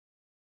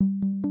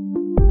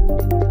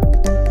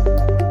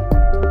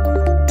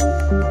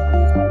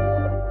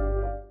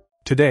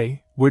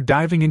Today, we're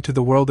diving into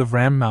the world of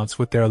RAM mounts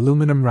with their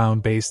aluminum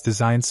round base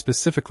designed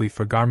specifically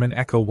for Garmin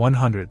Echo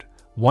 100,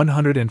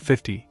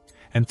 150,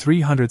 and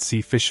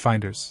 300C fish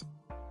finders.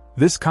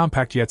 This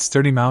compact yet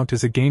sturdy mount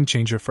is a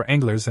game-changer for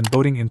anglers and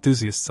boating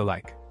enthusiasts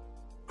alike.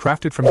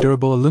 Crafted from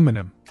durable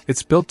aluminum,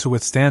 it's built to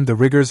withstand the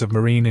rigors of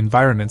marine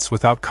environments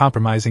without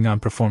compromising on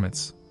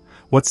performance.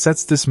 What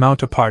sets this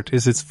mount apart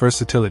is its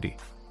versatility.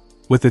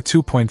 With a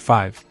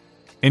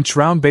 2.5-inch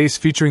round base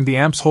featuring the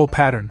AMPS hole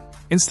pattern,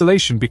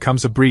 installation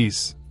becomes a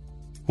breeze.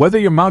 Whether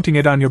you're mounting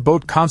it on your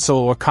boat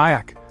console or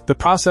kayak, the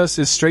process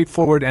is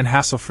straightforward and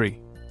hassle-free.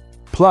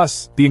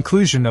 Plus, the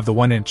inclusion of the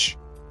 1-inch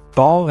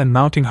ball and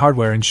mounting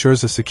hardware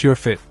ensures a secure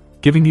fit,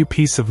 giving you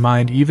peace of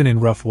mind even in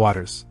rough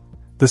waters.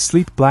 The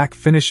sleek black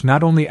finish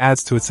not only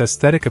adds to its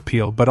aesthetic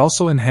appeal but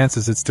also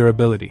enhances its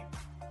durability.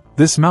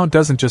 This mount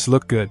doesn't just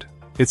look good,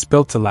 it's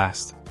built to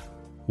last.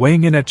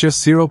 Weighing in at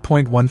just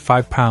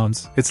 0.15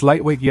 pounds, it's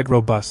lightweight yet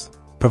robust,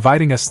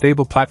 providing a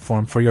stable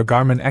platform for your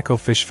Garmin Echo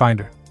fish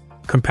finder.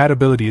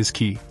 Compatibility is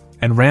key,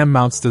 and RAM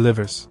Mounts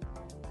delivers.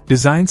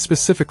 Designed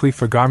specifically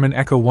for Garmin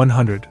Echo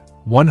 100,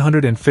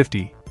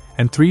 150,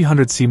 and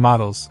 300C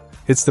models,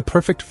 it's the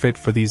perfect fit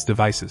for these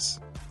devices.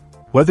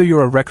 Whether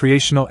you're a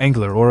recreational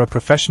angler or a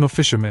professional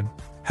fisherman,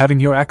 having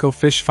your Echo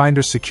fish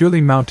finder securely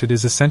mounted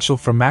is essential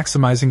for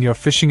maximizing your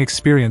fishing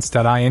experience.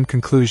 In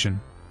conclusion,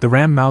 the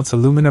RAM Mounts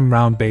aluminum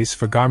round base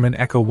for Garmin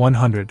Echo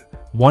 100,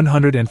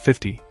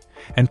 150,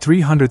 and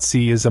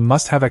 300C is a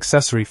must-have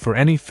accessory for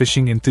any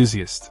fishing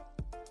enthusiast.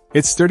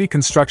 Its sturdy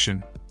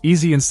construction,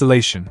 easy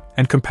installation,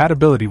 and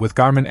compatibility with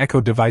Garmin Echo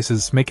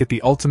devices make it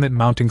the ultimate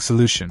mounting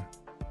solution.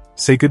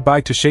 Say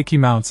goodbye to shaky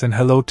mounts and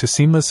hello to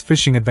seamless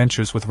fishing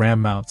adventures with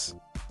RAM Mounts.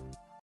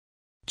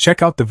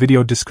 Check out the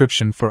video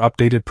description for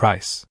updated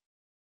price.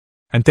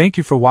 And thank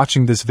you for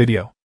watching this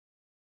video.